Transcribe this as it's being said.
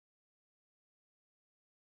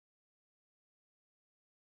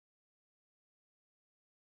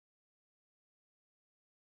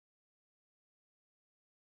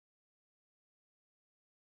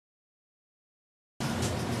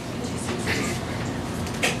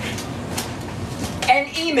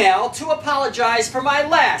email to apologize for my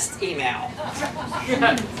last email.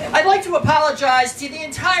 I'd like to apologize to the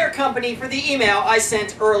entire company for the email I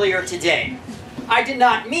sent earlier today. I did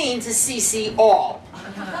not mean to CC all.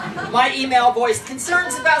 My email voiced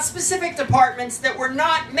concerns about specific departments that were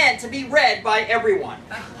not meant to be read by everyone.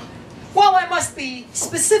 While I must be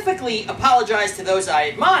specifically apologize to those I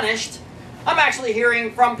admonished, I'm actually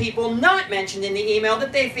hearing from people not mentioned in the email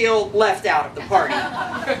that they feel left out of the party.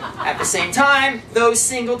 At the same time, those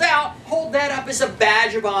singled out hold that up as a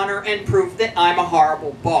badge of honor and proof that I'm a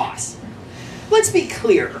horrible boss. Let's be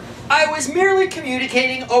clear. I was merely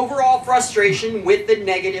communicating overall frustration with the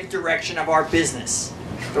negative direction of our business.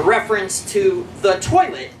 The reference to the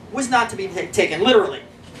toilet was not to be taken literally.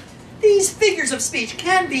 These figures of speech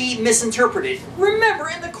can be misinterpreted. Remember,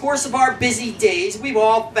 in the course of our busy days, we've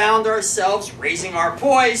all found ourselves raising our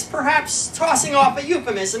voice, perhaps tossing off a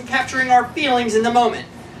euphemism, capturing our feelings in the moment.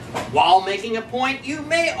 While making a point, you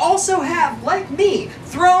may also have, like me,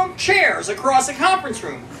 thrown chairs across a conference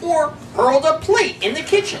room, or hurled a plate in the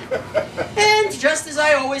kitchen. And just as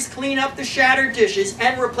I always clean up the shattered dishes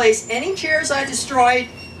and replace any chairs I destroyed,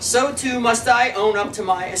 so too must I own up to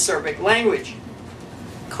my acerbic language.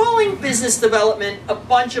 Calling business development a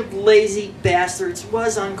bunch of lazy bastards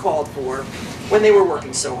was uncalled for when they were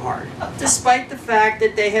working so hard, despite the fact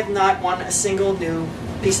that they have not won a single new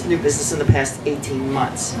piece of new business in the past 18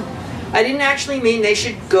 months. I didn't actually mean they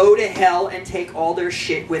should go to hell and take all their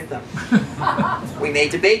shit with them. We may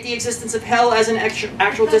debate the existence of hell as an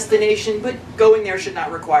actual destination, but going there should not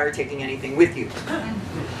require taking anything with you.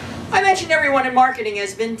 I mentioned everyone in marketing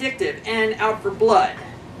as vindictive and out for blood.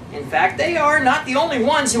 In fact, they are not the only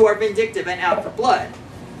ones who are vindictive and out for blood.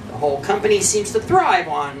 The whole company seems to thrive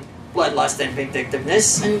on bloodlust and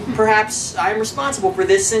vindictiveness, and perhaps I'm responsible for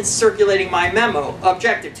this since circulating my memo,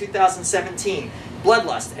 Objective 2017,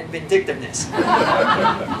 Bloodlust and Vindictiveness.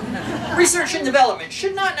 Research and development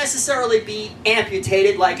should not necessarily be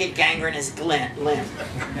amputated like a gangrenous limb.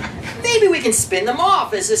 Maybe we can spin them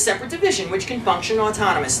off as a separate division which can function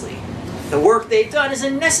autonomously. The work they've done is a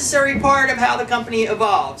necessary part of how the company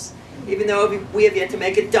evolves, even though we have yet to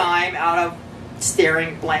make a dime out of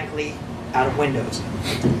staring blankly out of windows.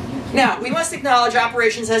 Now, we must acknowledge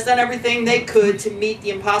operations has done everything they could to meet the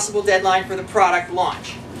impossible deadline for the product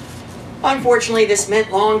launch. Unfortunately, this meant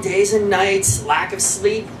long days and nights, lack of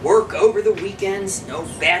sleep, work over the weekends, no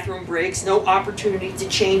bathroom breaks, no opportunity to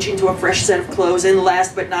change into a fresh set of clothes, and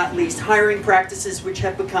last but not least, hiring practices which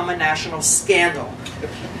have become a national scandal.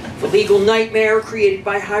 The legal nightmare created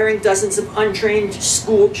by hiring dozens of untrained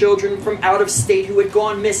school children from out of state who had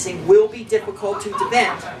gone missing will be difficult to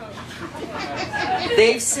defend.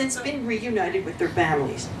 They've since been reunited with their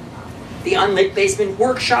families. The unlit basement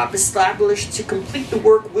workshop established to complete the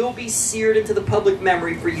work will be seared into the public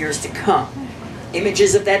memory for years to come.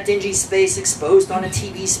 Images of that dingy space exposed on a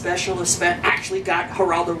TV special actually got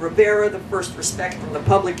Geraldo Rivera the first respect from the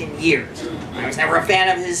public in years. I was never a fan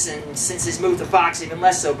of his, and since his move to Fox even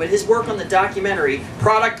less so, but his work on the documentary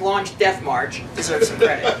Product Launch Death March deserves some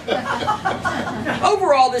credit.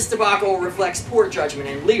 Overall, this debacle reflects poor judgment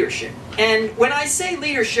and leadership. And when I say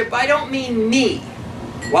leadership, I don't mean me.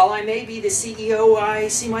 While I may be the CEO, I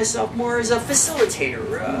see myself more as a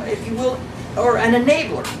facilitator, if you will, or an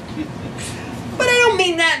enabler. But I don't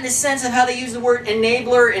mean that in the sense of how they use the word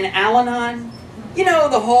enabler in Al-Anon. You know,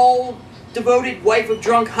 the whole devoted wife of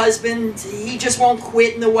drunk husband, he just won't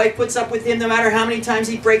quit and the wife puts up with him no matter how many times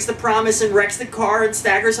he breaks the promise and wrecks the car and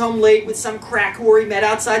staggers home late with some crack whore he met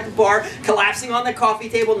outside the bar, collapsing on the coffee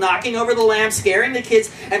table, knocking over the lamp, scaring the kids,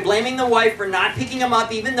 and blaming the wife for not picking him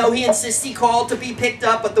up even though he insists he called to be picked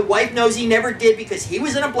up, but the wife knows he never did because he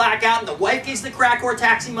was in a blackout, and the wife gives the crack whore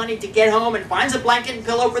taxi money to get home and finds a blanket and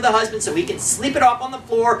pillow for the husband so he can sleep it off on the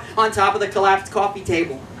floor on top of the collapsed coffee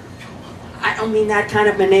table. I don't mean that kind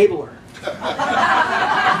of enabler. I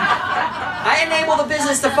enable the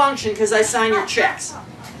business to function because I sign your checks.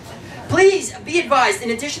 Please be advised,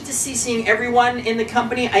 in addition to CCing everyone in the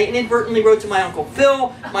company, I inadvertently wrote to my Uncle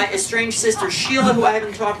Phil, my estranged sister Sheila, who I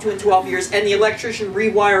haven't talked to in 12 years, and the electrician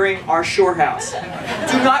rewiring our shore house.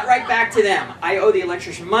 Do not write back to them. I owe the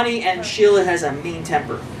electrician money, and Sheila has a mean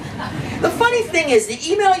temper. The funny thing is, the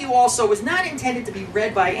email you all saw was not intended to be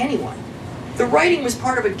read by anyone. The writing was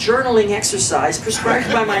part of a journaling exercise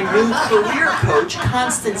prescribed by my new career coach,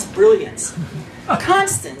 Constance Brilliance.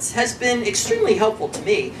 Constance has been extremely helpful to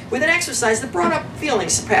me with an exercise that brought up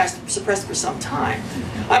feelings suppressed for some time.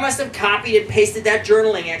 I must have copied and pasted that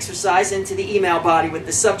journaling exercise into the email body with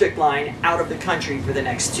the subject line, "out of the country for the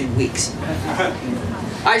next 2 weeks."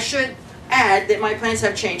 I should add that my plans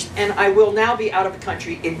have changed and I will now be out of the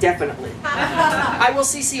country indefinitely. I will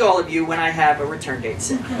CC all of you when I have a return date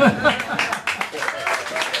set.